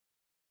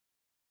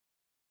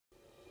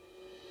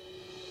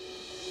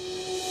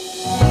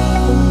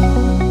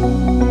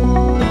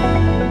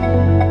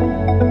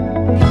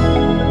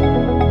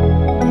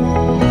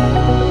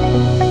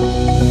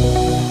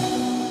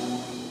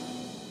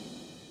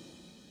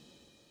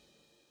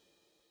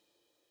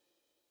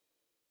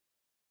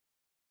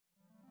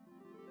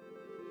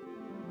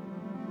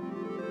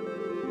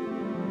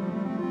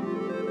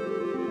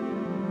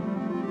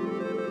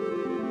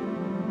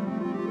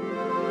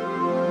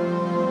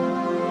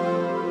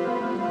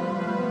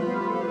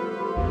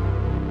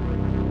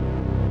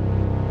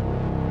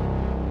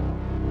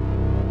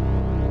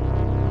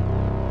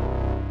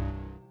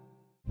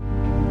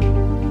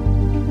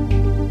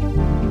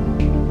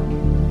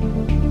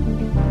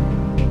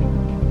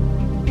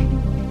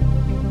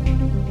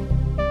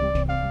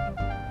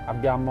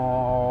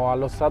abbiamo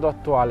allo stato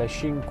attuale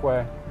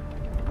 5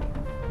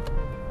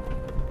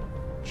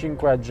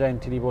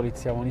 agenti di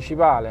polizia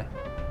municipale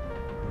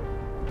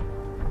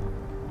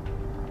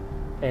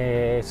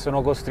e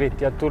sono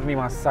costretti a turni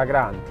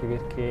massacranti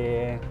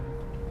perché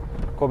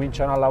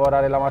cominciano a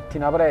lavorare la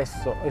mattina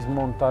presto e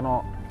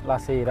smontano la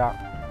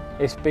sera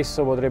e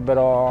spesso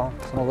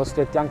sono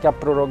costretti anche a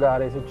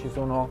prorogare se ci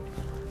sono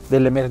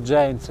delle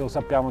emergenze o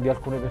sappiamo di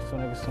alcune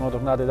persone che sono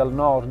tornate dal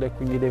nord e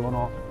quindi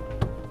devono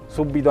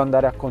subito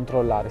andare a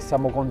controllare.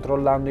 Stiamo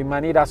controllando in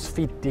maniera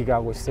asfittica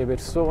queste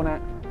persone,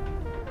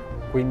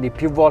 quindi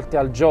più volte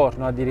al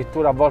giorno,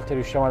 addirittura a volte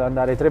riusciamo ad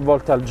andare 3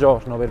 volte al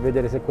giorno per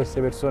vedere se queste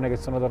persone che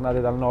sono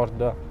tornate dal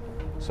nord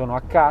sono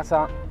a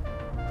casa.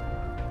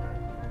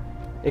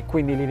 E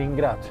quindi li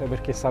ringrazio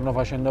perché stanno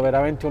facendo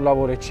veramente un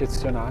lavoro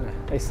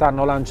eccezionale e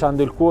stanno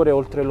lanciando il cuore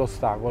oltre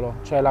l'ostacolo,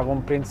 cioè la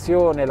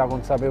comprensione, la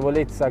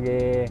consapevolezza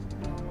che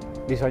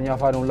bisogna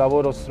fare un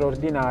lavoro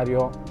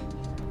straordinario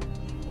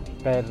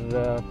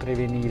per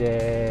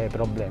prevenire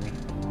problemi.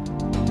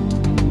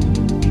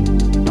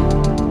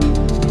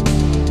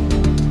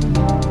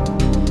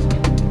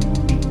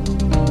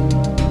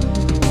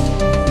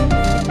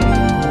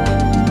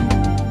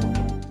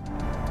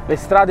 Le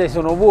strade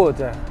sono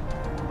vuote.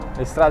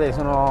 Le strade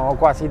sono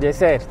quasi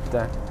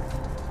deserte,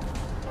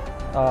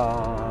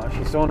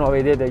 ci sono,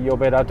 vedete, gli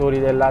operatori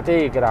della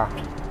Tegra,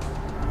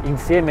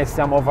 insieme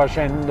stiamo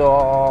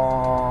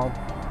facendo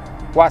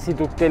quasi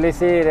tutte le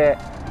sere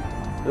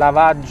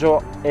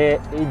lavaggio e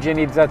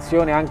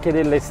igienizzazione anche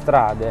delle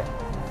strade.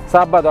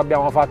 Sabato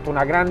abbiamo fatto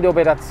una grande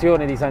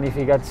operazione di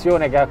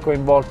sanificazione che ha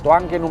coinvolto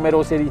anche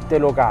numerose ditte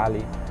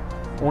locali,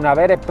 una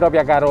vera e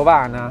propria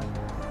carovana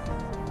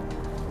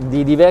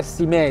di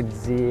diversi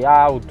mezzi,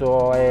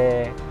 auto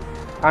e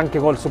anche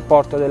col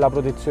supporto della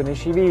protezione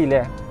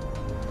civile.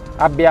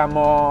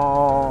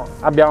 Abbiamo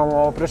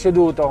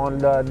proceduto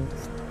con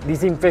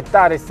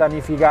disinfettare e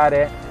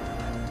sanificare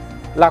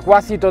la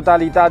quasi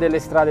totalità delle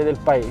strade del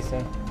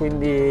paese,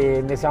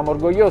 quindi ne siamo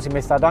orgogliosi, ma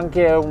è stato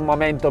anche un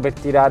momento per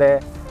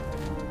tenere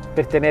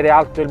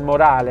alto il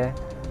morale,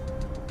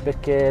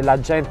 perché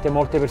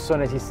molte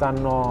persone si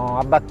stanno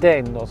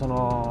abbattendo,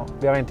 sono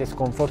ovviamente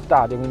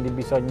sconfortate, quindi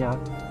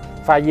bisogna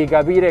fargli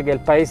capire che il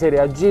paese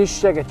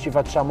reagisce, che ci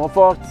facciamo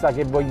forza,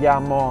 che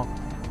vogliamo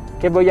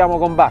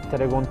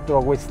combattere contro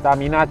questa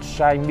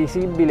minaccia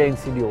invisibile e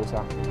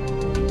insidiosa.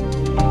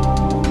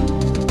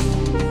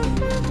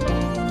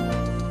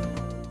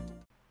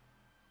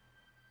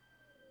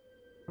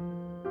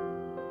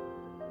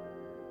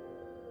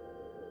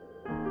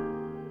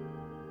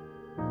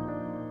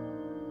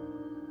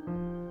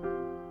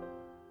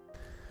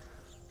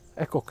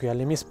 Ecco qui,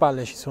 alle mie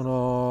spalle ci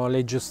sono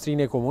le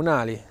giostrine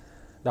comunali,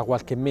 da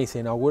qualche mese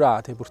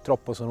inaugurate,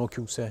 purtroppo sono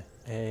chiuse,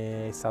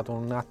 è stato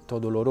un atto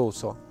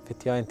doloroso.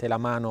 Effettivamente la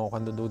mano,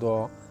 quando ho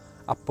dovuto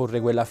apporre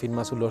quella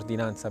firma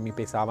sull'ordinanza, mi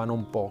pesava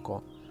non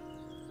poco,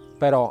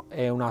 però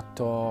è un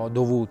atto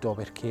dovuto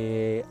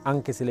perché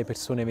anche se le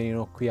persone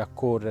venivano qui a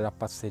correre, a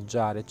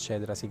passeggiare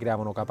eccetera, si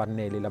creavano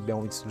capannelli,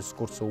 l'abbiamo visto lo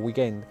scorso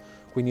weekend,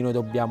 quindi noi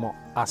dobbiamo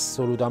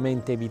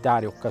assolutamente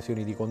evitare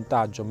occasioni di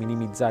contagio,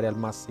 minimizzare al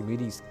massimo i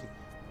rischi.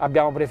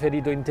 Abbiamo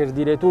preferito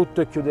interdire tutto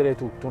e chiudere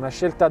tutto, una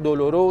scelta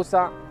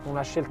dolorosa,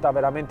 una scelta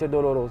veramente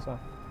dolorosa,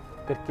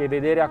 perché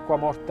vedere acqua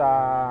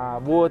morta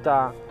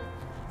vuota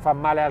fa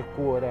male al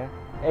cuore.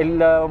 È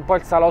un po'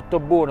 il salotto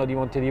buono di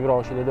Monte di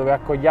Procida, dove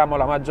accogliamo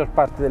la maggior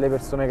parte delle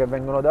persone che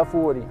vengono da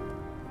fuori,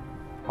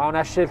 ma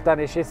una scelta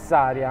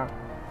necessaria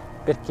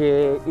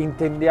perché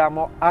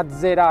intendiamo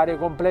azzerare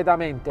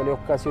completamente le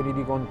occasioni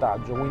di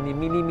contagio, quindi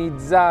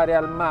minimizzare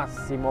al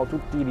massimo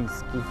tutti i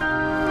rischi.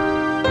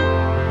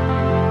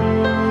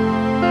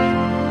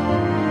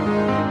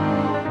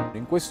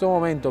 In questo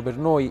momento per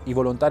noi i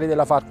volontari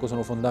della Farco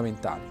sono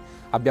fondamentali.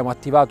 Abbiamo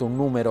attivato un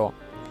numero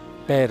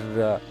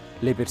per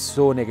le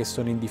persone che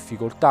sono in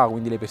difficoltà,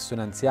 quindi le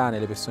persone anziane,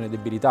 le persone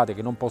debilitate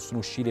che non possono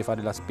uscire a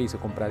fare la spesa e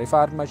comprare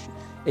farmaci,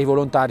 e i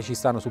volontari ci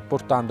stanno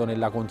supportando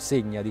nella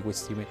consegna di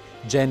questi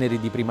generi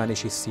di prima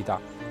necessità.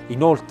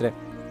 Inoltre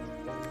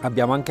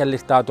abbiamo anche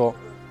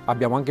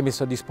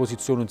messo a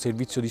disposizione un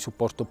servizio di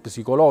supporto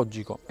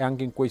psicologico e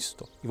anche in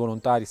questo i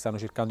volontari stanno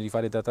cercando di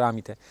fare da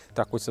tramite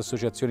tra questa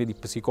associazione di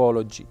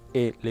psicologi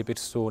e le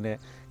persone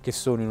che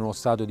sono in uno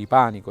stato di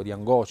panico, di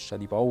angoscia,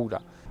 di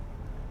paura.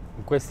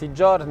 In questi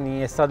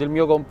giorni è stato il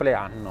mio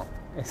compleanno,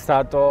 è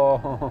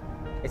stato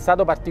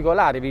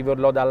particolare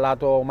viverlo dal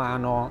lato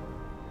umano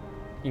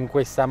in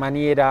questa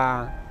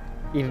maniera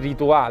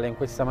irrituale, in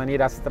questa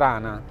maniera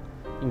strana,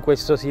 in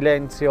questo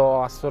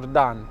silenzio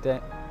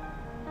assordante.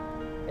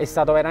 È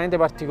stato veramente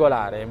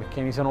particolare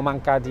perché mi sono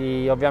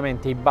mancati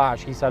ovviamente i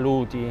baci, i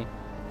saluti,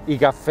 i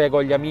caffè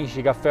con gli amici,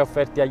 i caffè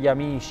offerti agli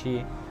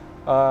amici,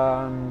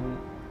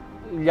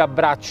 gli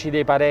abbracci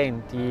dei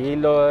parenti,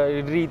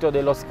 il rito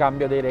dello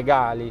scambio dei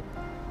regali.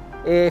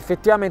 E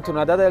effettivamente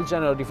una data del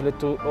genere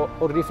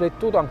ho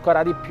riflettuto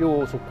ancora di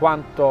più su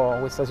quanto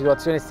questa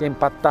situazione stia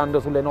impattando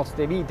sulle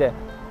nostre vite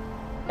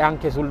e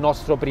anche sul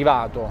nostro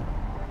privato.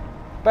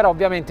 Però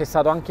ovviamente è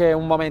stato anche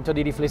un momento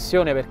di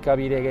riflessione per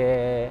capire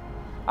che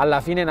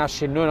alla fine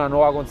nasce in noi una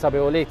nuova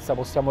consapevolezza,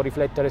 possiamo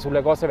riflettere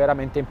sulle cose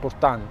veramente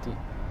importanti,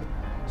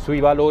 sui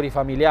valori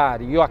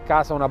familiari. Io ho a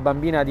casa una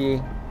bambina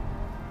di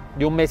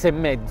 1 mese e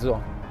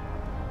mezzo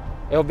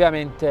e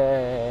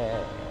ovviamente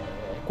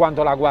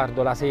quando la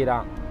guardo la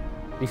sera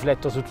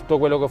rifletto su tutto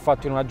quello che ho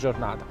fatto in una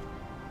giornata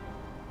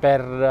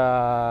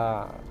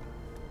per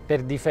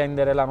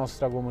difendere la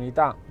nostra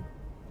comunità,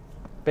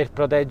 per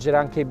proteggere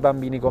anche i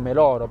bambini come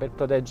loro, per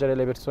proteggere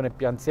le persone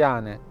più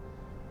anziane,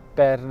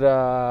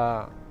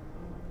 per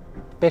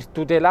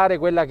tutelare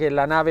quella che è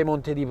la nave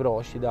Monte di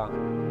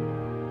Procida.